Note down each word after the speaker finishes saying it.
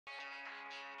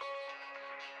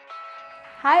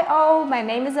Hi all, my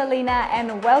name is Alina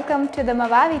and welcome to the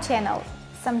Movavi channel.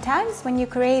 Sometimes when you're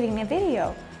creating a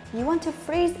video, you want to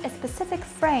freeze a specific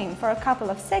frame for a couple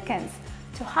of seconds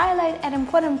to highlight an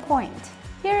important point.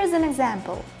 Here is an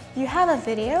example. You have a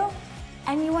video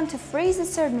and you want to freeze a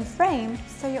certain frame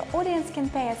so your audience can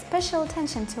pay a special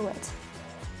attention to it.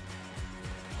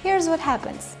 Here's what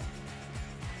happens.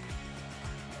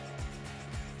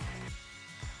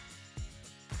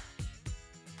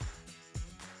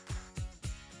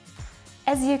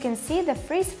 As you can see, the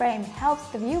freeze frame helps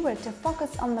the viewer to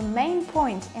focus on the main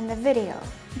point in the video.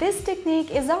 This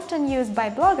technique is often used by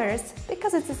bloggers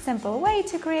because it's a simple way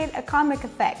to create a comic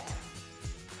effect.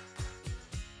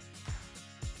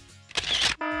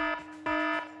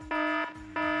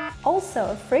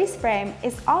 Also, a freeze frame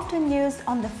is often used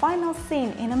on the final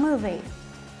scene in a movie,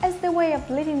 as the way of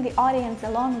leading the audience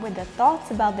along with the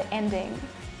thoughts about the ending.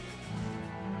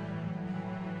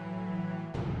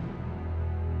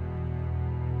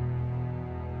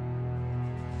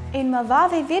 In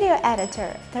Movavi Video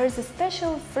Editor, there is a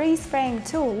special freeze frame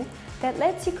tool that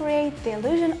lets you create the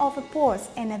illusion of a pause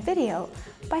in a video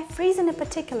by freezing a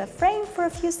particular frame for a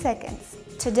few seconds.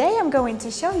 Today I'm going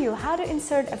to show you how to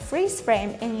insert a freeze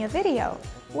frame in your video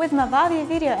with Movavi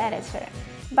Video Editor.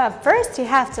 But first you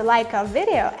have to like our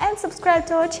video and subscribe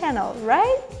to our channel,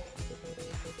 right?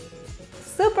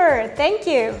 Super, thank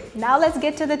you! Now let's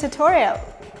get to the tutorial.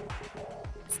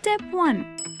 Step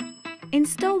 1.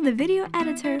 Install the video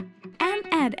editor and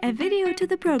add a video to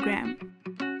the program.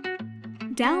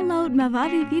 Download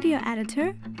Movavi Video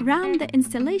Editor, run the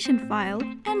installation file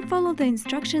and follow the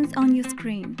instructions on your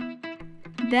screen.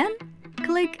 Then,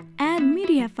 click Add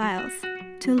Media Files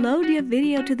to load your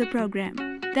video to the program.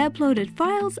 The uploaded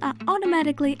files are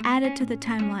automatically added to the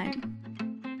timeline.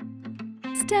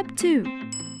 Step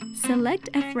 2. Select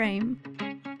a frame.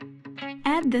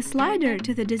 Add the slider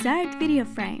to the desired video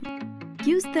frame.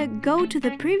 Use the Go to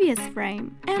the previous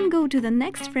frame and Go to the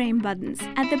next frame buttons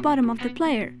at the bottom of the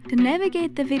player to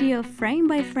navigate the video frame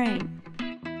by frame.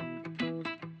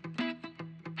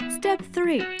 Step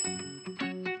 3.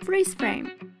 Freeze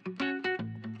frame.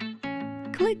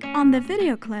 Click on the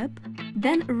video clip,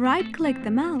 then right-click the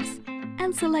mouse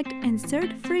and select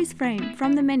Insert Freeze Frame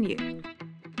from the menu.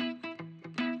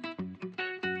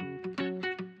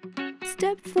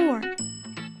 Step 4.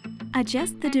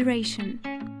 Adjust the duration.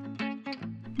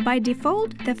 By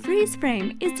default, the freeze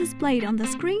frame is displayed on the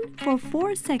screen for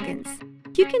 4 seconds.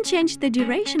 You can change the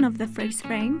duration of the freeze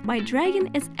frame by dragging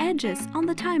its edges on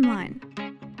the timeline.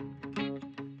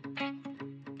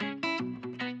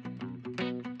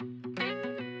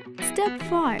 Step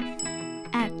 5.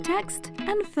 Add text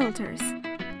and filters.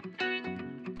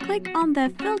 Click on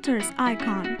the Filters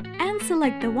icon and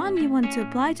select the one you want to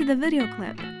apply to the video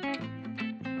clip.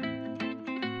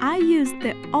 I used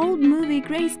the Old Movie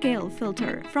Grayscale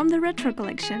filter from the Retro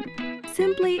collection.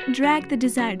 Simply drag the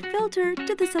desired filter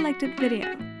to the selected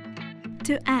video.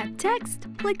 To add text,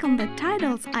 click on the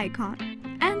Titles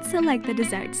icon and select the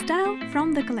desired style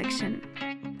from the collection.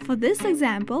 For this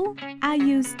example, I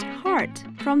used Heart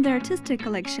from the Artistic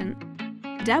collection.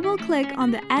 Double-click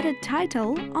on the added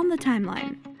title on the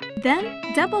timeline. Then,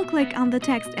 double-click on the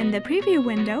text in the preview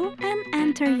window and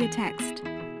enter your text.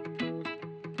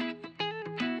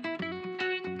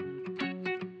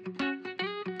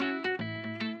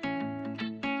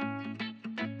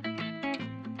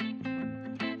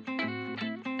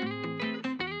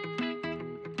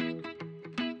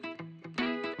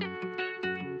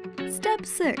 Step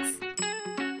 6.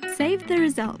 Save the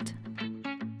result.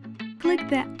 Click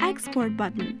the Export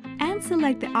button and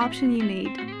select the option you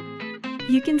need.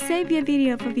 You can save your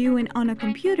video for viewing on a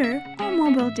computer or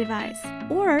mobile device,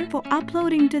 or for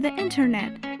uploading to the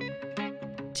internet.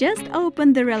 Just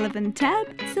open the relevant tab,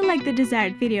 select the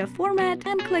desired video format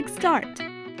and click Start.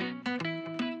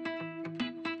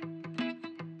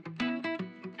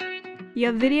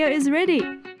 Your video is ready!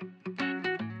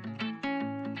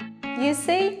 You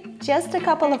see? Just a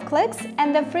couple of clicks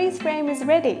and the freeze frame is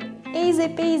ready. Easy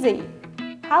peasy.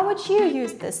 How would you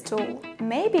use this tool?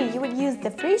 Maybe you would use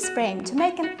the freeze frame to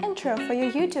make an intro for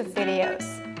your YouTube videos.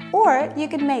 Or you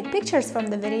could make pictures from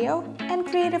the video and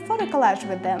create a photo collage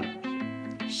with them.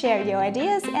 Share your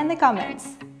ideas in the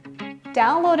comments.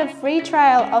 Download a free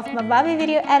trial of Movavi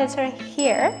Video Editor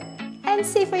here and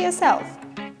see for yourself.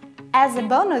 As a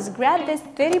bonus, grab this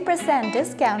 30%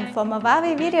 discount for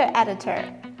Movavi Video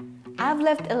Editor. I've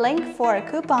left a link for a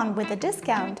coupon with a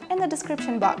discount in the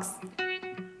description box.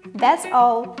 That's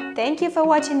all. Thank you for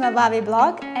watching Movavi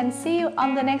blog and see you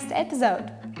on the next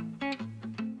episode.